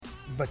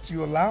but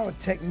you allow a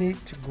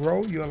technique to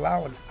grow, you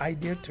allow an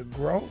idea to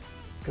grow,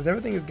 because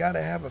everything has got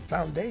to have a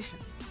foundation,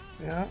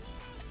 you know?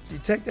 You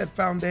take that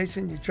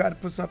foundation, you try to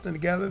put something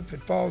together. If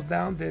it falls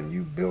down, then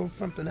you build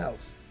something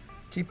else.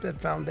 Keep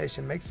that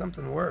foundation, make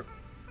something work,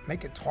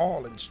 make it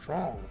tall and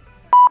strong.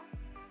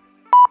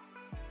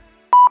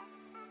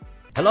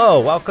 Hello,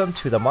 welcome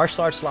to the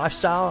Martial Arts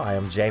Lifestyle. I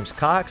am James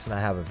Cox, and I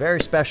have a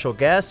very special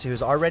guest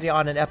who's already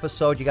on an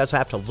episode. You guys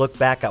have to look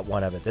back at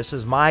one of it. This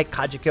is my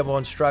Kajukenbo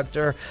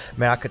instructor.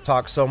 Man, I could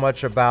talk so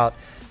much about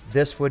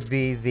this. Would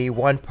be the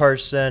one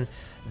person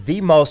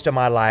the most in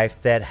my life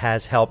that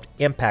has helped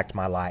impact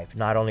my life,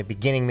 not only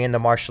beginning me in the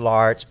martial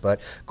arts, but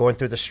going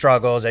through the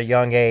struggles at a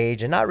young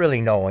age and not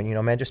really knowing,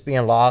 just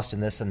being lost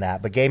and this and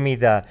that, but gave me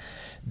the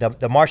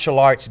martial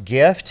arts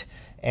gift.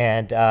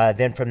 And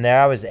then from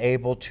there, I was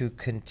able to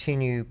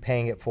continue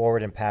paying it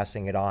forward and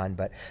passing it on.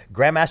 But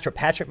Grandmaster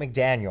Patrick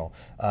McDaniel,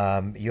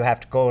 you have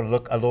to go and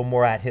look a little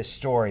more at his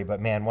story. But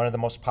man, one of the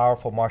most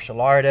powerful martial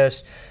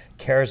artists,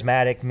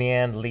 charismatic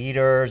men,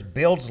 leaders,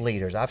 builds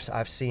leaders.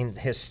 I've seen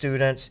his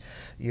students,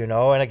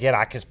 and again,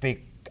 I can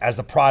speak as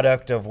the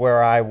product of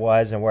where I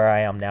was and where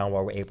I am now,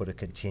 where we're able to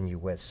continue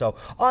with. So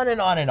on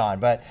and on and on.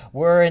 But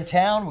we're in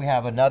town. We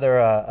have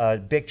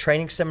another big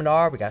training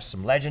seminar. We got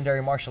some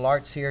legendary martial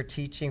arts here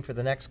teaching for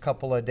the next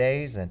couple of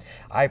days. And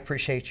I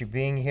appreciate you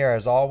being here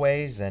as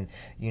always and,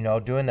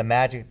 doing the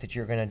magic that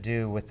you're going to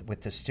do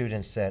with the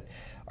students that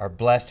are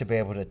blessed to be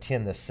able to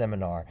attend this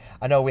seminar.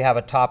 I know we have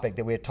a topic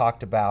that we had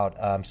talked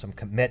about, some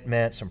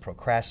commitment, some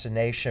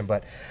procrastination,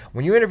 but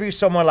when you interview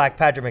someone like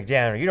Patrick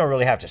McDaniel, you don't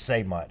really have to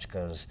say much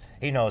because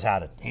he knows how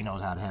to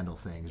handle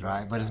things,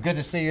 right? But it's good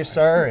to see you,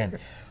 sir. And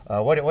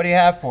what do you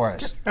have for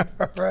us?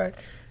 Right.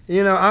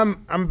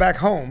 I'm back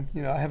home.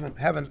 I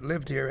haven't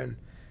lived here in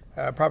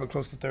probably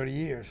close to 30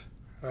 years.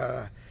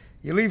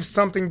 You leave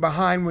something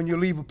behind when you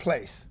leave a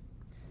place.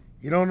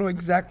 You don't know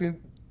exactly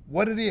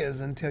what it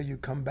is until you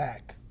come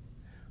back.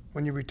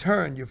 When you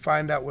return, you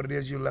find out what it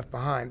is you left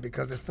behind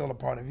because it's still a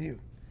part of you.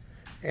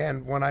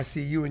 And when I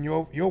see you and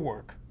your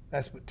work,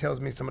 that's what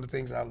tells me some of the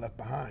things I left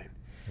behind.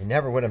 You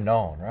never would have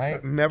known,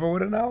 right? Never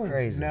would have known.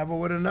 Crazy. Never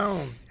would have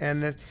known.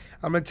 And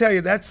I'm going to tell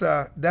you, that's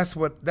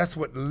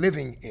what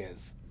living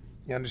is.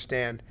 You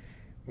understand?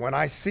 When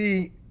I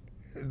see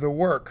the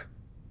work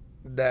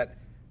that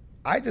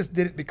I just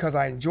did it because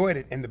I enjoyed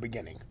it in the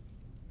beginning.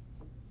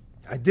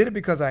 I did it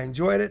because I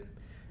enjoyed it.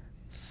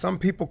 Some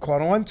people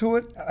caught on to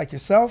it, like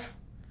yourself.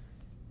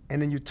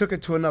 And then you took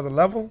it to another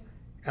level,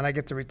 and I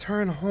get to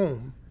return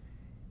home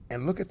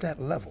and look at that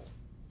level.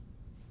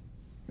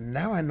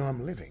 Now I know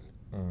I'm living.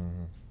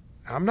 Mm-hmm.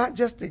 I'm not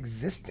just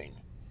existing.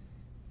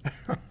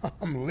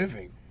 I'm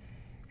living.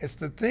 It's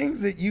the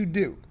things that you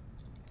do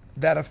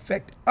that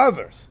affect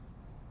others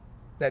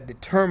that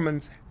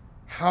determines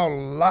how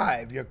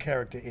live your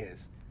character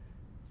is.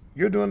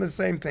 You're doing the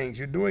same things.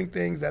 You're doing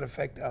things that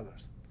affect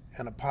others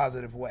in a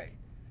positive way.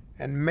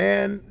 And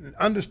man,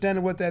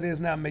 understanding what that is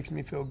now makes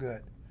me feel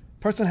good.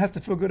 Person has to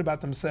feel good about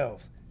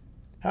themselves.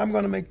 How am I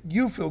going to make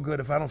you feel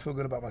good if I don't feel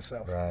good about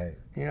myself? Right.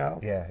 Yeah,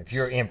 if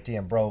you're empty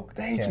and broke,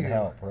 you can't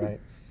help, right?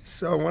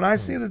 So when I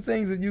see the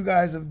things that you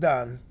guys have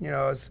done,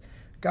 as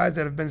guys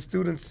that have been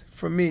students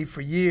for me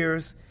for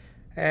years,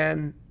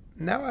 and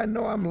now I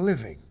know I'm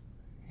living.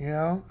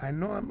 I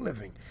know I'm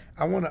living.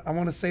 I want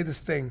to say this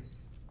thing.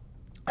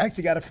 I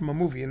actually got it from a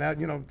movie, and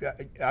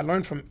I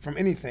learned from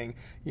anything,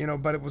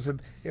 but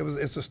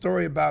it's a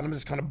story about, I'm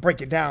just going to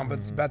break it down, but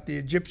it's about the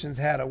Egyptians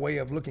had a way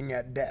of looking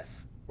at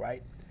death,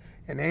 right?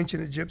 And the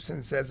ancient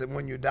Egyptian says that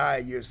when you die,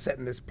 you're set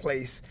in this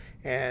place,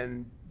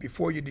 and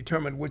before you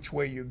determine which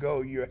way you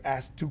go, you're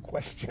asked two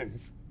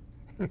questions.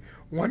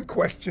 One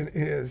question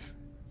is,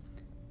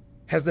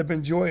 has there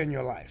been joy in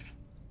your life?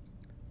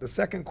 The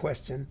second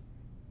question,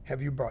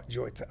 have you brought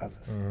joy to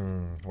others?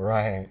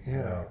 Right.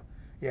 Right.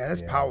 Yeah,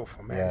 that's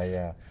powerful, man.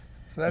 Yeah.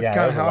 So that's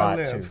kind of how I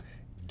live.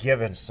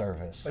 Giving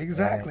service.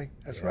 Exactly.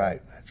 Right? That's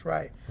right. That's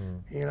right.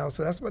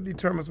 So that's what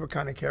determines what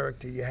kind of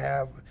character you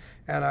have,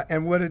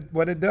 and what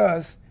it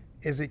does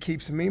is it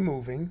keeps me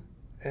moving,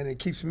 and it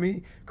keeps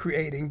me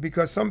creating.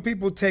 Because some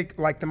people take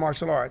like the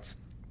martial arts.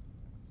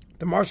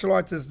 The martial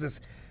arts is this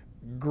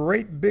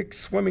great big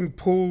swimming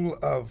pool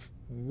of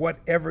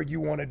whatever you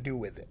want to do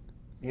with it,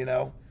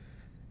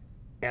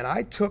 And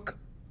I took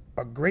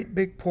a great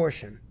big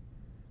portion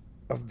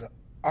of the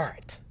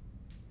art,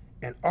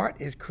 and art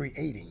is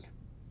creating,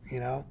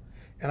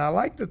 And I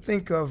like to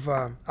think of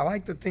the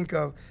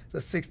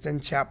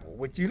Sixtine Chapel,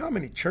 which how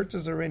many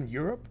churches are in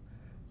Europe?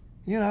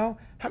 How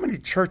many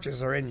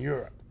churches are in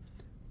Europe?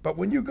 But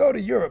when you go to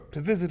Europe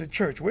to visit a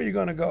church, where are you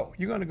going to go?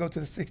 You're going to go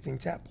to the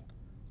Sixtine Chapel.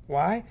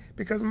 Why?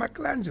 Because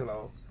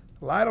Michelangelo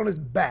lied on his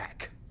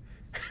back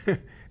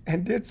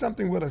and did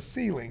something with a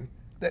ceiling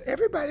that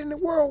everybody in the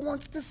world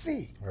wants to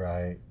see.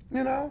 Right.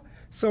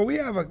 So we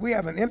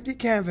have an empty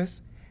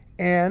canvas,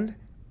 and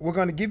we're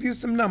going to give you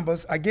some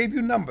numbers. I gave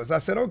you numbers. I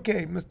said,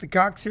 okay, Mr.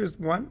 Cox, here's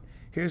 1,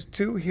 here's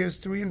 2, here's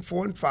 3 and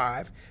 4 and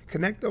 5.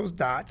 Connect those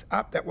dots.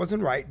 Up, that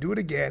wasn't right. Do it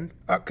again.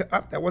 Up,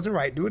 that wasn't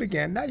right. Do it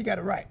again. Now you got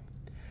it right.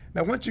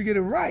 Now, once you get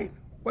it right,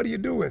 what do you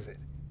do with it?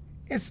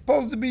 It's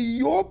supposed to be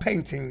your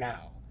painting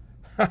now.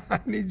 I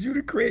need you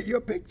to create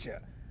your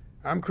picture.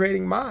 I'm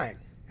creating mine.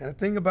 And the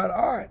thing about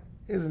art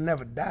is it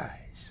never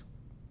dies.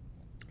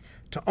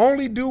 To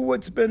only do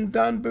what's been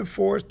done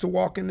before is to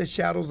walk in the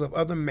shadows of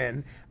other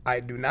men. I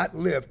do not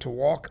live to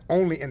walk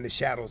only in the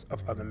shadows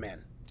of other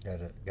men.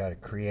 Gotta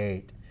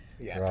create,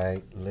 Yes.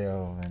 right?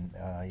 Live, and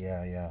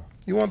yeah.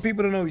 You want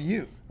people to know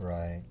you.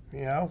 Right.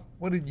 You know,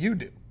 what did you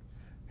do?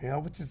 You know,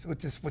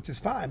 which is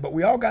fine. But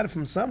we all got it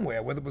from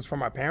somewhere, whether it was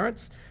from our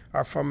parents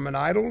or from an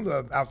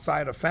idol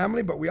outside of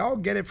family. But we all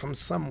get it from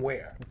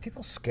somewhere.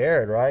 People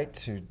scared, right,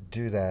 to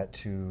do that,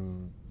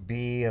 to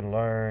be and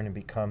learn and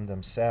become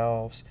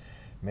themselves.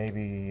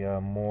 Maybe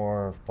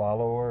more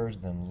followers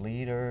than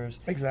leaders.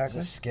 Exactly.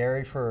 It's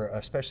scary for,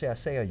 especially I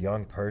say, a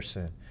young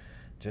person,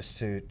 just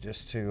to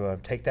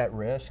take that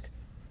risk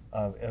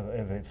of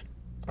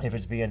if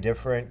it's being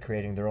different,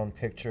 creating their own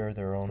picture,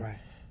 their own, Right.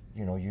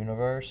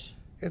 universe.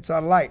 It's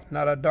our light,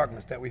 not our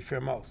darkness, that we fear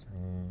most.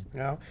 You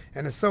know,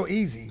 and it's so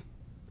easy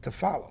to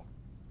follow,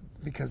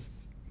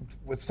 because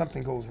if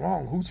something goes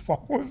wrong, whose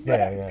fault was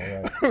that?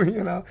 Yeah.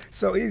 You know,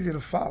 so easy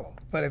to follow.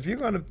 But if you're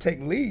going to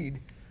take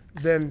lead,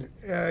 then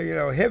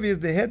heavy is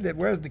the head that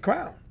wears the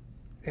crown.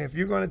 If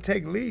you're going to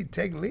take lead,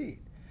 take lead.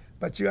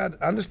 But you have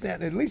to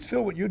understand, at least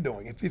feel what you're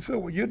doing. If you feel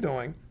what you're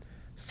doing,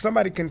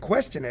 somebody can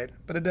question it,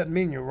 but it doesn't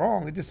mean you're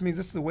wrong. It just means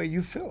this is the way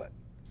you feel it.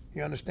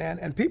 You understand?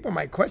 And people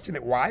might question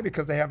it. Why?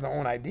 Because they have their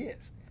own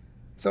ideas.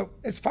 So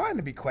it's fine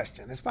to be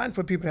questioned. It's fine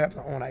for people to have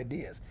their own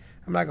ideas.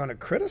 I'm not going to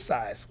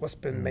criticize what's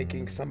been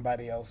making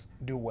somebody else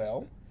do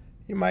well.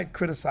 You might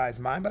criticize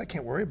mine, but I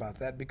can't worry about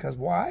that, because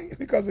why?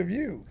 Because of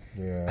you.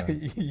 Yeah.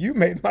 You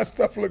made my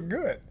stuff look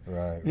good.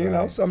 Right. You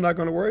know, so I'm not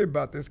going to worry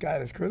about this guy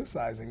that's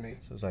criticizing me.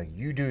 So it's like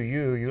you do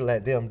you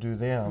let them do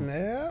them.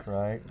 Yeah.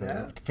 Right.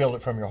 Yeah. Feel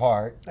it from your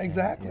heart.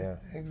 Exactly. Yeah.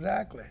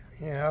 Exactly.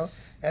 You know,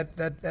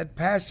 that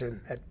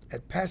passion,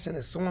 that passion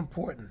is so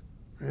important.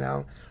 You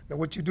know, and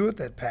what you do with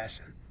that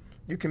passion.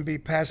 You can be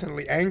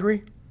passionately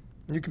angry.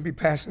 You can be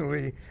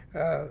passionately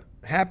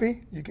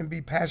happy. You can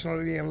be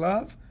passionately in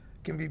love.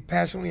 You can be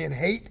passionately in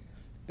hate.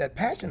 That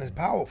passion is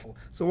powerful.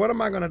 So what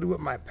am I going to do with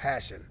my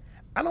passion?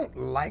 I don't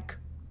like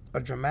a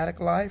dramatic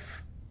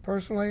life,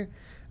 personally.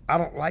 I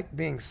don't like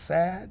being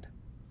sad.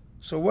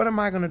 So what am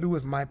I going to do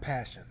with my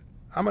passion?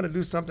 I'm going to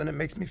do something that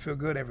makes me feel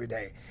good every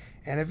day.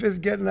 And if it's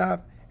getting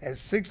up at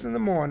 6 in the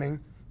morning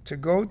to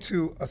go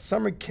to a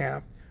summer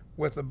camp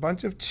with a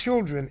bunch of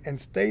children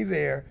and stay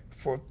there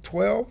for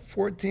 12,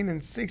 14,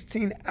 and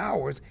 16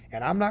 hours,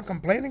 and I'm not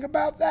complaining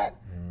about that,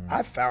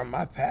 I found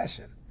my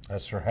passion.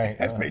 That's right.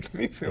 That makes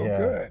me feel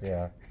good.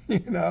 Yeah.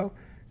 You know,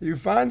 you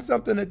find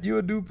something that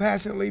you'll do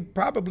passionately,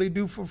 probably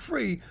do for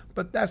free,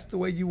 but that's the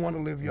way you want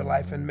to live your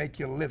life and make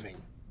your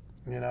living.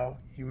 You know,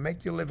 you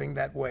make your living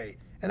that way.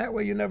 And that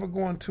way you never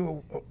go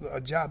into a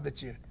job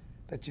that you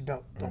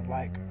don't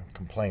like.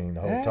 Complaining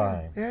the whole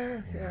time.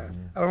 Yeah.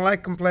 I don't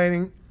like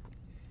complaining.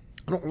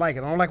 I don't like it.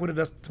 I don't like what it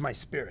does to my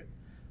spirit.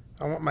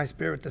 I want my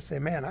spirit to say,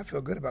 man, I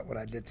feel good about what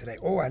I did today.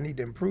 Oh, I need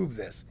to improve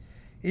this.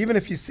 Even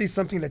if you see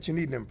something that you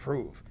need to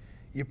improve.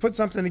 You put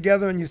something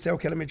together and you say,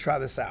 okay, let me try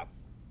this out.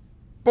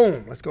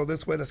 Boom, let's go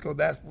this way, let's go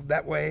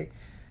that way.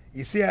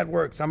 You see how it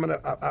works.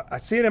 I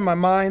see it in my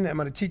mind. I'm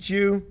going to teach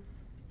you.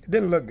 It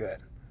didn't look good.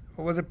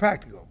 Or was it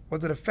practical?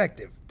 Was it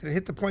effective? Did it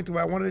hit the point to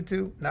where I wanted it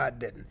to? No, it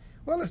didn't.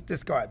 Well, let's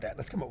discard that.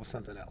 Let's come up with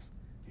something else.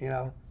 You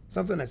know,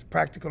 something that's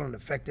practical and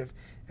effective.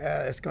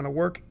 It's going to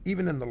work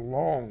even in the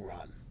long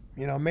run.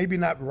 You know, maybe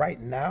not right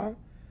now,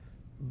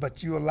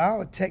 but you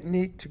allow a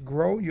technique to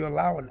grow. You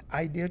allow an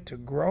idea to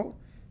grow,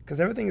 because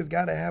everything has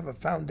got to have a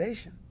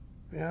foundation.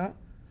 You know,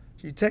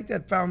 so you take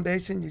that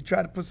foundation, you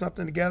try to put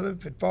something together.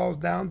 If it falls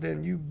down,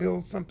 then you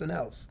build something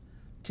else.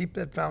 Keep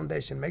that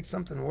foundation. Make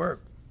something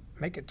work.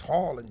 Make it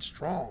tall and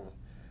strong.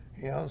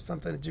 You know,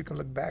 something that you can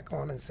look back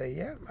on and say,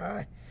 yeah,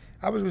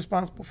 I was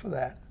responsible for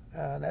that.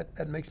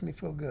 That makes me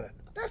feel good.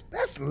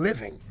 That's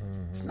living.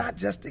 It's not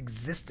just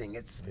existing.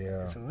 It's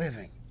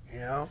living. You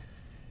know.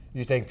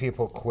 You think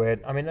people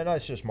quit? I mean, I know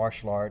it's just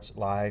martial arts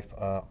life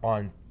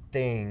on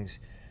things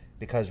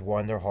because,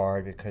 one, they're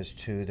hard, because,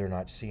 two, they're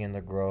not seeing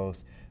the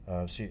growth.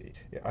 So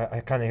I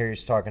kind of hear you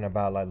talking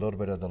about like a little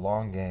bit of the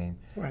long game,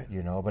 right?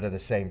 You know, but at the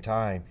same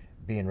time,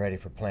 being ready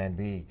for Plan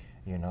B.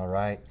 You know,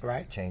 right?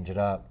 Right. Change it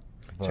up.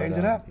 But, Change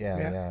it up.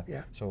 Yeah.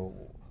 Yeah. So,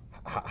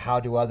 how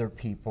do other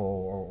people,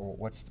 or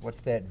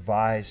what's the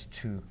advice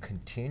to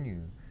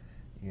continue?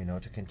 You know,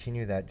 to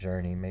continue that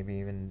journey, maybe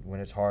even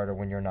when it's hard or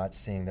when you're not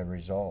seeing the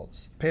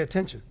results. Pay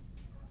attention.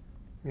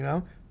 You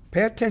know,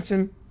 pay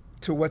attention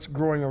to what's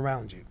growing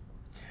around you.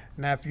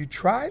 Now, if you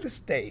try to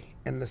stay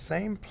in the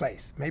same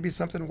place, maybe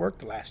something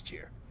worked last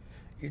year.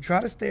 You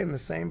try to stay in the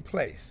same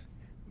place,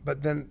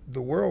 but then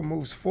the world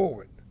moves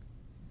forward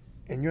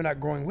and you're not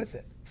growing with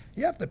it.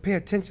 You have to pay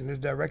attention to the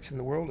direction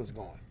the world is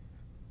going.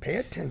 Pay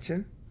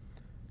attention,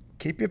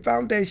 keep your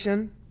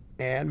foundation,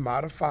 and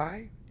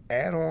modify,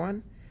 add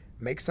on.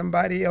 Make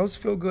somebody else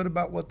feel good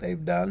about what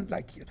they've done,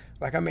 like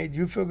I made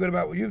you feel good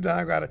about what you've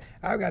done.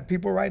 I've got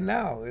people right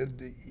now.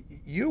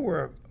 You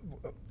were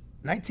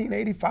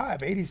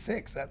 1985,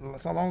 86.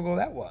 That's how long ago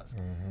that was.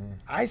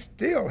 I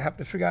still have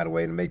to figure out a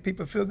way to make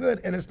people feel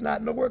good, and it's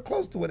not nowhere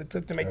close to what it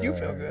took to make you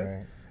feel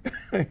good.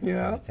 You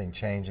know, everything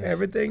changes.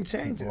 Everything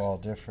changes. We're all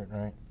different,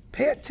 right?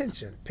 Pay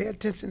attention. Pay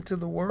attention to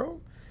the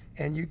world,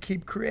 and you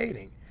keep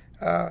creating.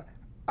 Let's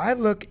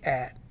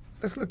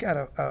look at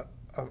a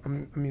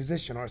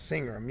musician or a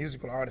singer, a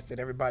musical artist that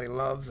everybody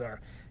loves or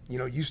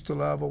used to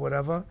love or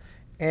whatever,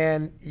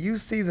 and you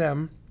see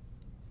them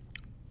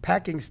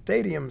packing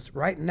stadiums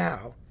right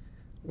now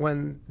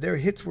when their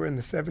hits were in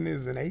the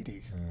 70s and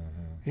 80s.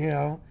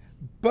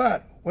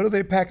 But what are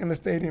they packing the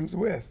stadiums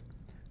with?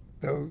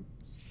 Those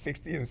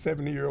 60 and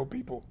 70-year-old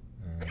people.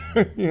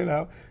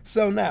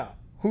 So now,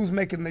 who's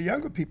making the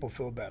younger people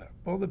feel better?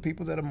 Well, the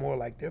people that are more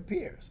like their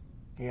peers.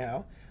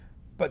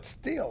 But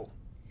still,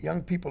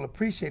 young people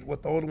appreciate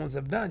what the older ones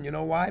have done. You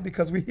know why?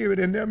 Because we hear it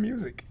in their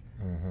music.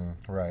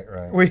 Right.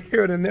 We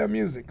hear it in their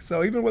music.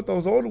 So even what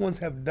those older ones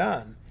have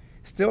done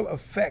still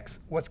affects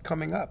what's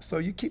coming up. So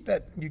you keep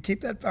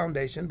that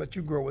foundation, but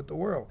you grow with the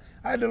world.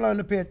 I had to learn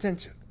to pay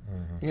attention.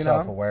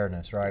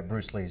 Self-awareness, right?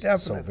 Bruce Lee's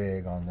Definitely. so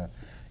big on the,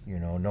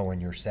 knowing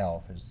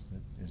yourself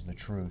is the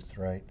truth,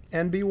 right?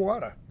 And be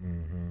water.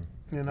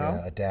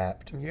 Yeah,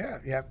 adapt. Yeah,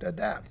 you have to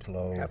adapt.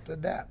 Flow. You have to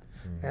adapt.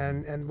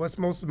 And what's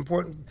most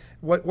important,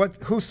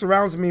 who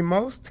surrounds me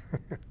most?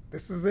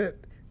 This is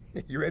it.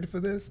 You ready for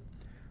this?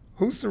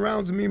 Who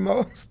surrounds me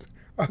most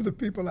are the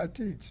people I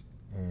teach.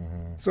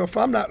 So if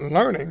I'm not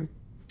learning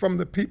from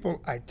the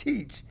people I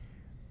teach,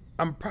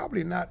 I'm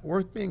probably not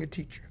worth being a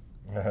teacher.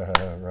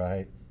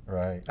 Right.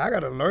 I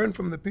got to learn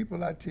from the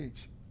people I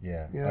teach.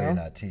 Yeah. You're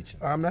not teaching.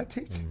 I'm not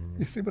teaching.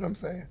 You see what I'm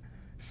saying?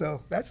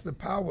 So that's the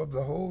power of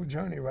the whole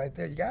journey right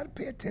there. You got to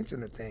pay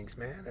attention to things,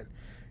 man.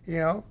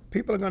 And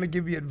people are going to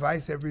give you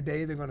advice every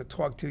day. They're going to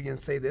talk to you and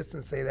say this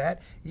and say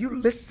that.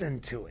 You listen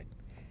to it.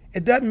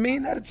 It doesn't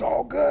mean that it's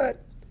all good,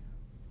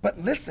 but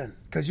listen,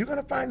 because you're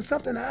going to find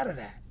something out of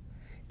that.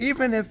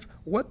 Even if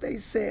what they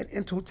said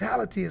in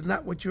totality is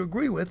not what you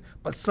agree with,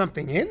 but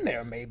something in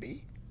there may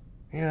be.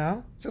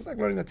 It's just like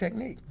learning a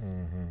technique.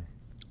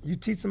 You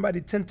teach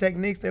somebody 10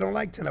 techniques, they don't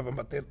like 10 of them,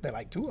 but they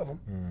like 2 of them.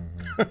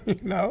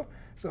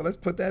 So let's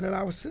put that in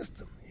our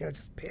system.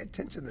 Just pay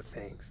attention to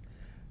things.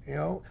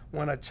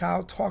 When a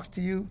child talks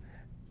to you,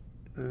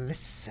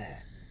 listen.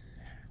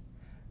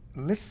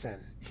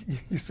 Listen.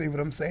 You see what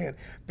I'm saying?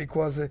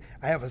 Because I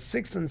have a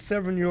 6 and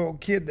 7-year-old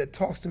kid that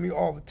talks to me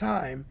all the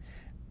time,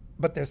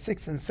 but they're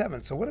 6 and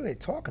 7. So what are they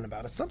talking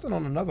about? It's something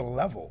on another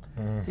level.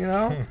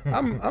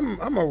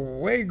 I'm a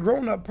way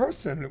grown up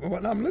person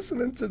when I'm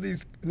listening to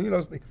these,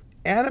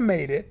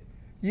 animated,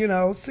 6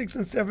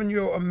 and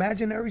 7-year-old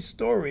imaginary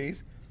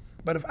stories.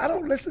 But if I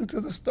don't listen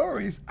to the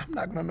stories, I'm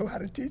not going to know how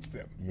to teach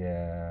them.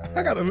 Yeah.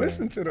 I got to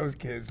listen to those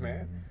kids,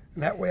 man.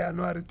 And that way I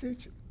know how to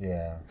teach them.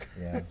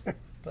 Yeah.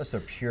 Plus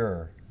they're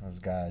pure, those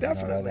guys.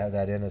 Definitely. They have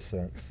that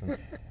innocence.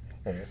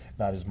 And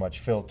not as much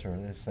filter.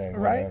 They're saying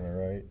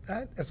whatever,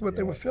 right? That's what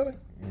they were feeling.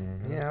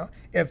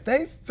 If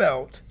they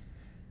felt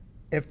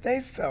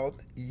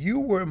you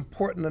were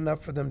important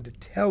enough for them to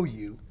tell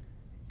you,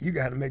 you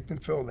got to make them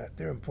feel that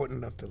they're important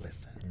enough to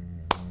listen.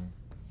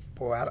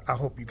 Boy, I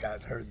hope you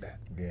guys heard that.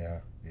 Yeah.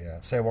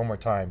 Say it one more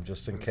time,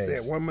 just in case. Say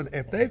it one more.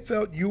 If they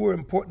felt you were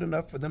important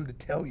enough for them to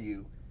tell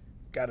you,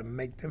 got to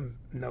make them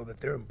know that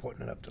they're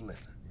important enough to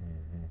listen.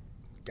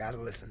 Got to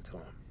listen to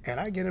them. And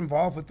I get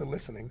involved with the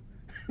listening,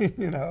 get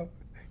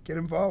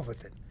involved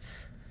with it.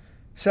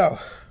 So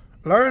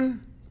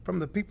learn from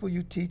the people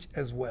you teach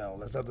as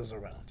well as others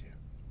around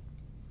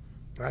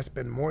you. I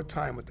spend more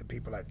time with the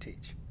people I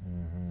teach.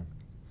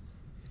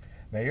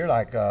 Man, you're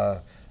like,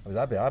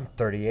 I'm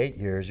 38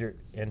 years. You're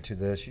into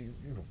this. You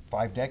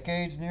 5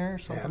 decades near,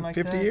 something like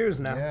 50 that? years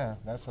now. Yeah,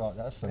 that's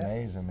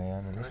amazing,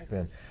 man. And it's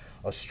been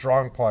a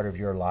strong part of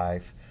your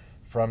life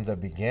from the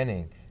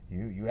beginning.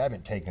 You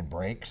haven't taken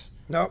breaks.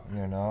 Nope.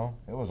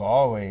 It was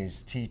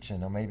always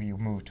teaching. Or maybe you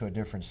moved to a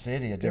different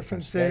city, a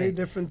different city, state.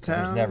 different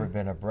town. There's never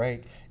been a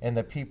break. And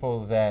the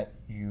people that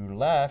you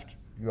left,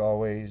 you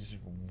always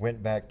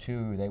went back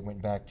to. They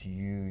went back to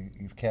you.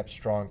 You've kept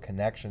strong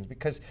connections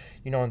because,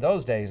 in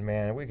those days,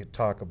 man, we could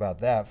talk about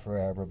that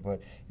forever,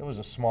 but it was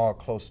a small,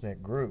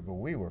 close-knit group, but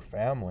we were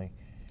family.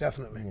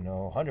 Definitely.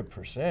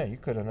 100%. You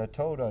couldn't have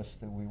told us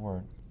that we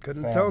weren't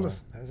Couldn't family. have told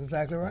us. That's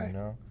exactly right.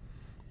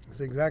 That's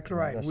exactly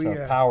right. That's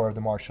the power of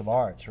the martial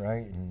arts,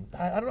 right? And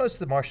I don't know it's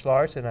the martial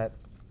arts, and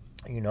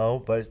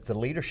but it's the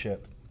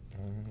leadership.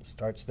 It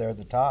starts there at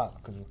the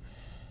top because,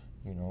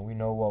 we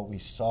know what we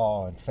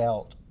saw and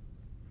felt,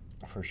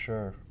 for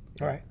sure.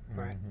 Right.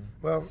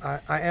 Well,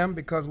 I am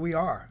because we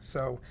are.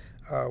 So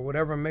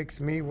whatever makes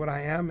me what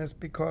I am is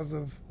because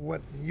of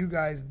what you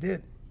guys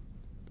did,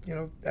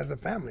 as a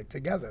family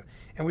together.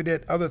 And we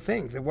did other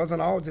things. It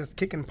wasn't all just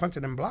kicking,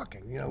 punching, and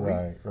blocking. We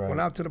went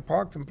out to the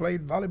parks and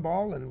played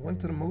volleyball and went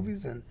to the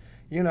movies and,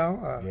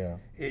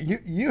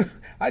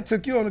 I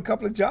took you on a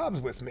couple of jobs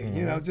with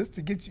me, just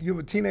to get you. You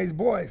were teenage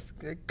boys.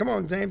 Come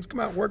on, James, come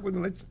out and work with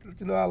me. Let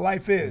you know how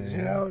life is,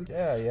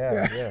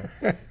 Yeah.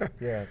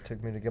 It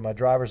took me to get my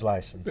driver's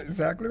license.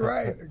 Exactly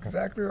right.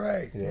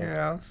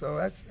 So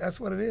that's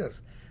what it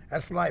is.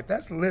 That's life.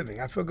 That's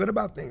living. I feel good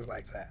about things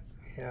like that.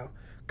 You know,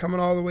 coming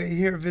all the way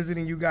here,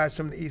 visiting you guys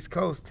from the East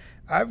Coast.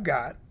 I've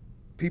got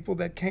people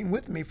that came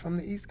with me from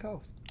the East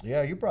Coast.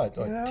 Yeah, you brought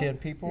like 10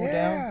 people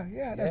down.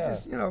 Yeah. That's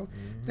just,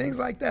 things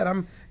like that.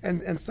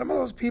 And some of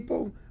those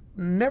people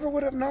never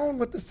would have known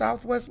what the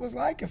Southwest was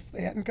like if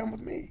they hadn't come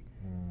with me.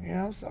 You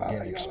know, so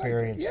Get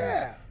experiences.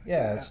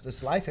 Yeah,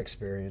 it's life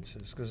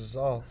experiences because it's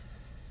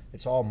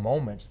all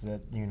moments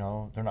that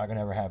they're not going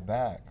to ever have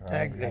back.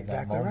 Right? Exactly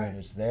that moment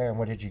is there, and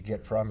what did you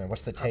get from it?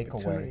 What's the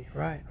takeaway?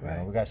 Right.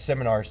 We got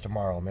seminars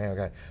tomorrow, man. We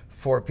got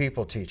 4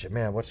 people teaching.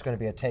 Man, what's going to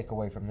be a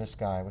takeaway from this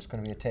guy? What's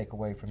going to be a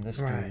takeaway from this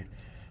dude?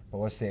 But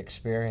what's the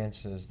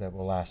experiences that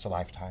will last a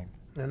lifetime?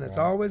 And it's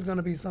always going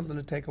to be something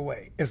to take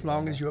away, as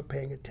long as you're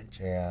paying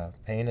attention. Yeah,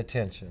 paying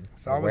attention.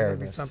 It's always going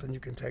to be something you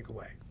can take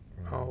away.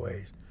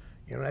 Always.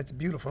 That's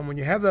beautiful. And when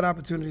you have that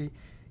opportunity,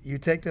 you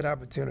take that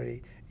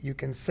opportunity. You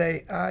can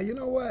say, you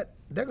know what?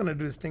 They're going to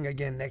do this thing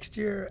again next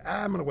year.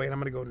 I'm going to wait. I'm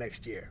going to go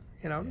next year.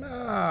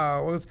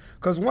 No.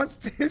 Because once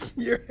this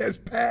year has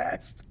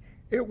passed,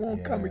 it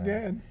won't come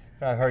again.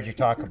 I heard you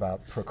talk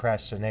about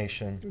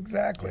procrastination.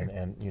 Exactly.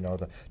 And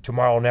the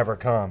tomorrow never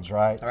comes,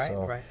 right?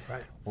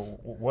 Right.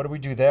 What do we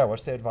do there?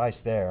 What's the advice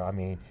there? I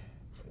mean,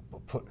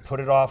 put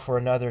it off for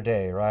another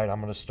day, right?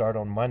 I'm going to start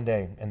on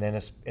Monday, and then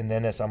I'm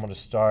going to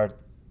start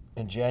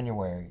in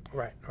January.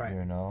 Right.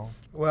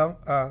 Well,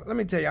 let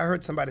me tell you, I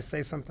heard somebody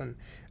say something.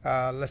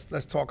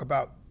 Let's talk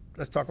about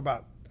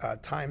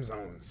time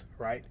zones,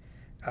 right?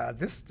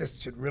 This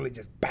should really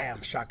just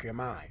shock your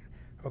mind.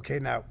 Okay,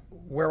 now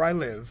where I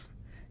live,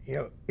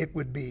 it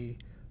would be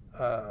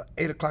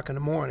 8 o'clock in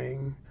the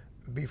morning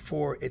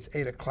before it's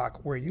 8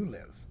 o'clock where you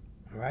live.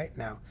 Right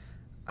now,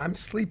 I'm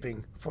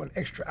sleeping for an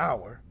extra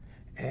hour,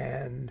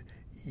 and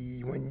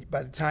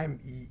by the time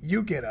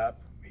you get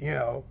up,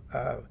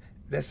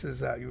 this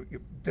is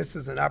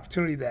an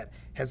opportunity that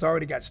has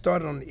already got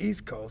started on the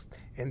East Coast,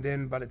 and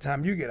then by the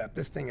time you get up,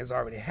 this thing has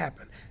already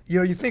happened.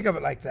 You think of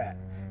it like that.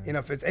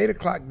 If it's 8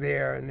 o'clock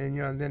there, and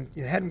then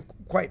you hadn't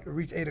quite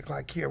reached 8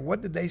 o'clock here,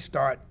 what did they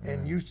start?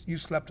 And you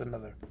slept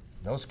another.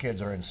 Those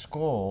kids are in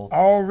school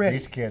already.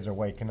 These kids are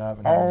waking up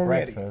and having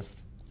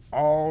breakfast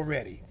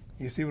already.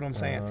 You see what I'm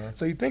saying?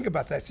 So you think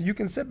about that. So you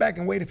can sit back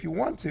and wait if you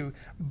want to,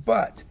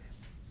 but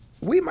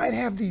we might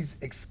have these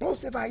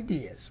explosive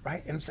ideas,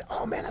 right? And say,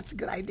 oh man, that's a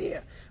good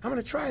idea. I'm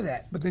going to try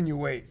that. But then you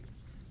wait.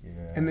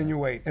 And then you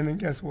wait. And then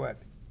guess what?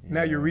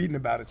 Now you're reading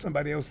about it.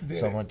 Somebody else did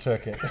Someone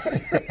took it.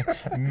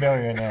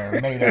 Millionaire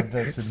made of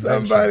this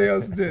invention. Somebody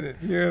else did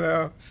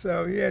it,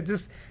 So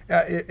just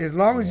as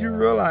long as you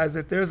realize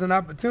that there's an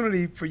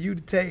opportunity for you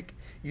to take,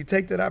 you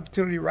take that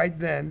opportunity right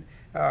then,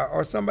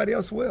 or somebody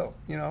else will,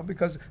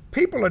 because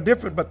people are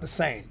different but the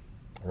same.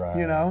 Right.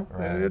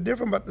 They're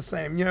different but the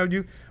same.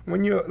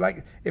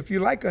 If you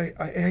like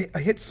a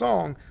hit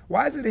song,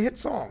 why is it a hit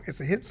song?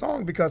 It's a hit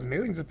song because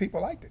millions of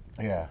people liked it.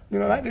 Yeah.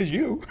 Not just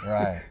you.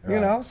 Right.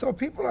 So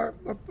people are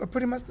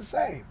pretty much the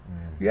same.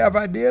 You have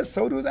ideas,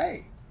 so do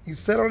they. You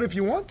settle it if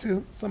you want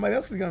to. Somebody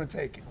else is going to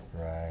take it.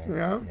 Right.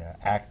 Yeah.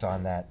 Act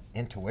on that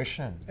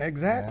intuition.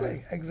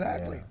 Exactly.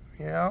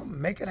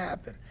 Make it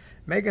happen.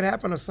 Make it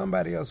happen or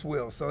somebody else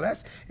will. So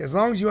that's, as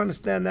long as you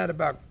understand that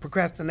about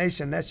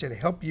procrastination, that should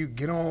help you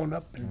get on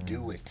up and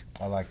do it.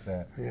 I like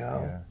that.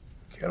 Yeah.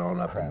 Get on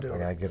up and do it. I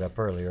gotta get up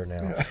earlier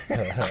now.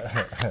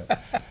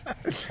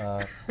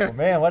 Well,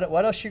 man,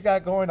 what else you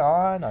got going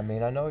on? I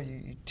mean, I know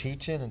you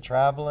teaching and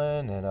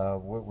traveling, and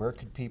where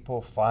could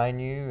people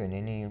find you, and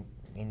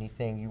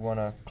anything you want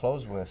to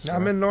close with?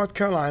 I'm in North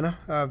Carolina.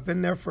 I've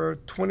been there for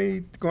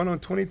going on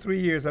 23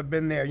 years. I've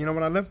been there.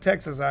 When I left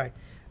Texas, I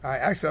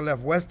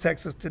left West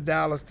Texas to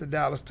Dallas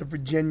to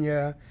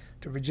Virginia,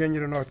 to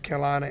North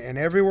Carolina, and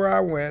everywhere I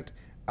went,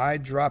 I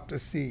dropped a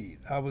seed.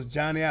 I was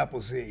Johnny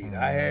Appleseed.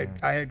 I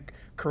had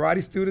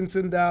karate students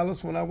in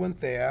Dallas when I went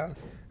there.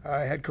 I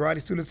had karate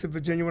students in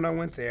Virginia when I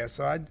went there.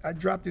 So I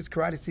dropped this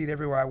karate seed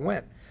everywhere I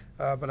went.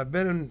 But I've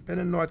been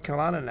in North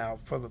Carolina now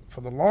for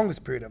the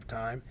longest period of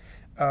time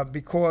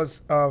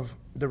because of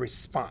the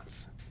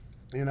response.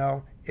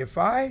 If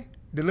I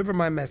deliver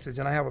my message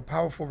and I have a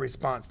powerful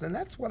response, then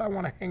that's what I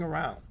want to hang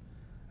around.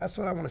 That's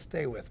what I want to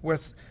stay with. Where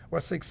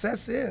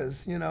success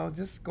is,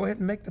 just go ahead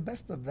and make the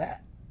best of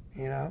that,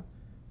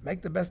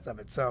 make the best of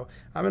it. So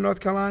I'm in North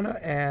Carolina,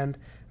 and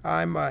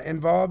I'm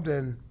involved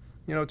in,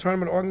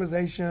 tournament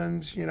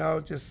organizations,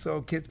 just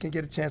so kids can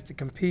get a chance to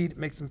compete. It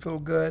makes them feel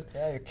good.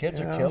 Yeah, your kids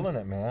are killing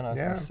it, man.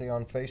 I see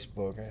on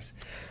Facebook.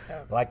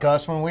 Like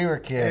us when we were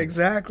kids.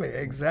 Exactly.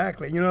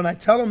 And I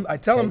tell them,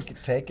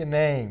 taking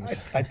names.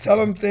 I tell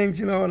them things,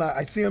 and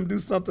I see them do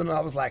something, and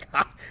I was like,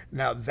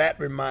 now that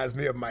reminds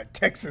me of my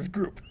Texas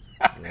group.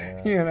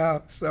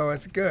 So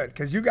it's good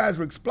because you guys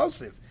were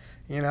explosive.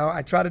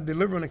 I try to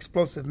deliver an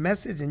explosive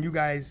message, and you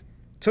guys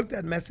took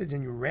that message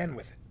and you ran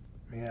with it.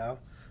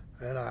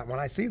 And when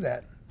I see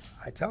that,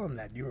 I tell them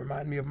that you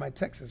remind me of my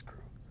Texas crew.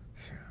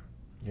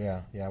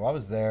 Yeah. Well, I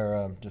was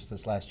there just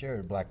this last year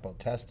at black belt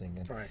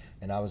testing,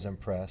 and I was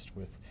impressed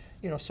with,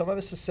 some of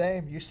it's the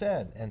same, you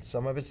said, and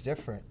some of it's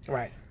different.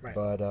 Right.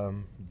 But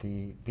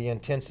the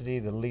intensity,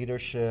 the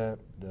leadership,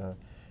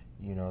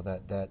 you know,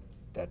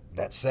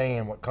 that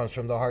saying, what comes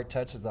from the heart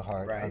touches the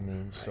heart. Right, I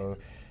mean, right. so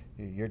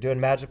you're doing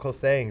magical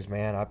things,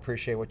 man. I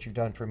appreciate what you've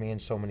done for me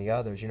and so many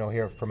others. You know,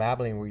 here from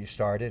Abilene where you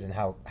started, and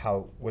how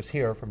it was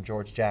here from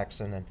George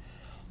Jackson and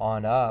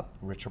on up,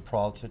 Richard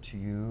Peralta to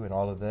you and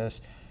all of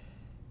this.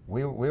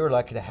 We were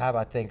lucky to have,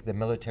 I think, the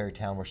military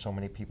town where so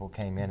many people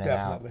came in and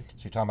Definitely. out. So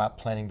you're talking about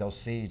planting those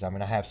seeds. I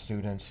mean, I have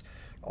students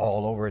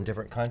all over in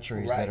different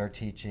countries Right. that are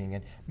teaching,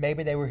 and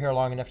maybe they were here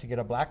long enough to get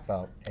a black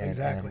belt and,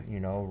 Exactly. and, you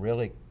know,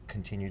 really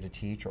continue to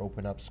teach or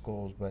open up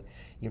schools. But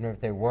even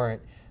if they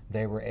weren't,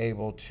 they were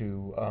able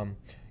to,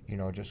 you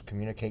know, just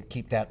communicate,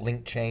 keep that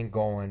link chain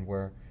going,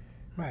 where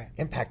Right.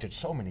 impacted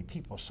so many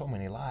people, so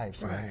many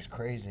lives. Man, Right. it's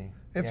crazy.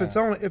 If Yeah.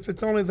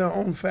 it's only their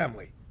own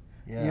family,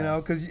 Yeah. you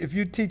know, because if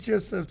you teach your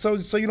son,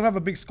 so you don't have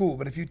a big school,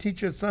 but if you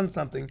teach your son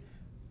something,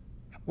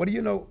 what do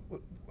you know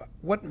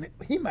what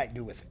he might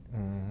do with it?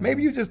 Mm-hmm.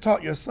 Maybe you just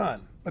taught your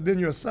son, but then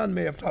your son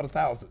may have taught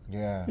 1,000.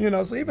 Yeah. You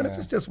know, so even if Yeah.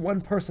 it's just one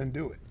person,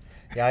 do it.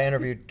 Yeah, I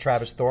interviewed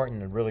Travis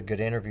Thornton, a really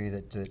good interview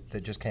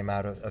that just came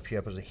out a few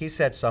episodes. He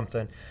said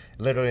something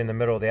literally in the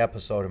middle of the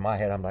episode. In my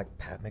head, I'm like,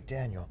 Pat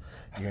McDaniel,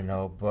 you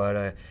know.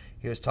 But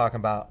he was talking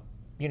about,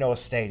 you know, a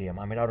stadium.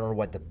 I mean, I don't know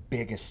what the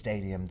biggest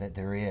stadium that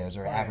there is,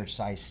 or Right. average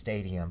size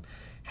stadium.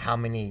 How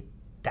many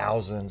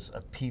thousands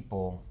of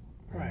people,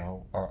 you Right.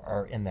 know,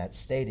 are in that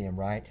stadium,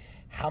 right?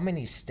 How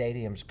many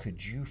stadiums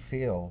could you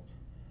fill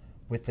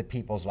with the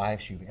people's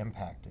lives you've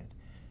impacted?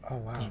 Oh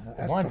wow.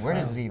 That's One, where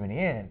does profound. it even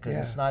end? Because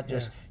Yeah, it's not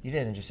just, yeah. you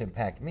didn't just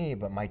impact me,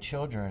 but my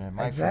children and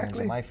my friends Exactly.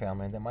 and my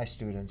family and then my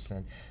students.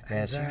 And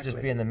man, so you could just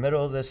Exactly. be in the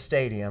middle of this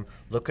stadium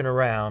looking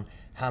around,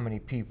 how many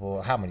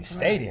people, how many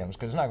stadiums,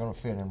 because it's not going to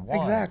fit in one.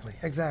 Exactly.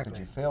 Could Exactly.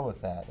 you feel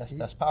with that?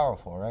 That's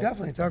powerful, right?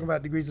 Definitely talking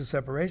about degrees of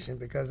separation,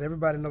 because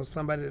everybody knows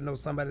somebody that knows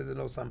somebody that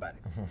knows somebody.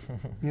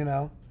 You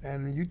know,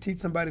 and you teach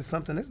somebody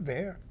something, it's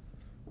there.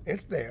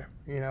 It's there,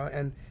 you know,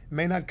 and it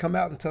may not come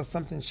out until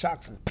something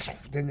shocks them.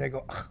 Then they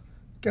go, "Ugh,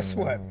 guess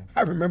what?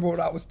 I remember what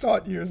I was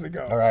taught years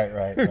ago." All right,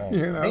 right, right.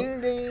 You know?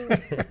 Ding,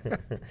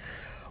 ding.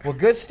 Well,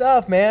 good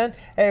stuff, man.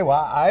 Hey, well,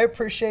 I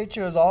appreciate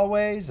you as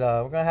always.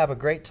 We're going to have a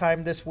great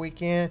time this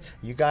weekend.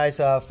 You guys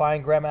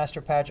find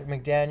Grandmaster Patrick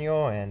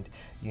McDaniel and,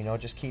 you know,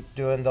 just keep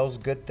doing those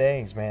good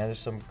things, man. There's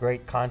some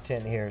great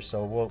content here,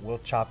 so we'll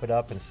chop it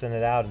up and send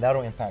it out, and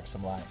that'll impact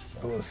some lives.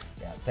 So, Oof.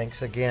 yeah,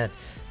 thanks again.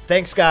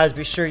 Thanks, guys.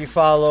 Be sure you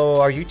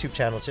follow our YouTube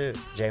channel, too,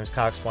 James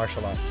Cox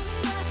Martial Arts.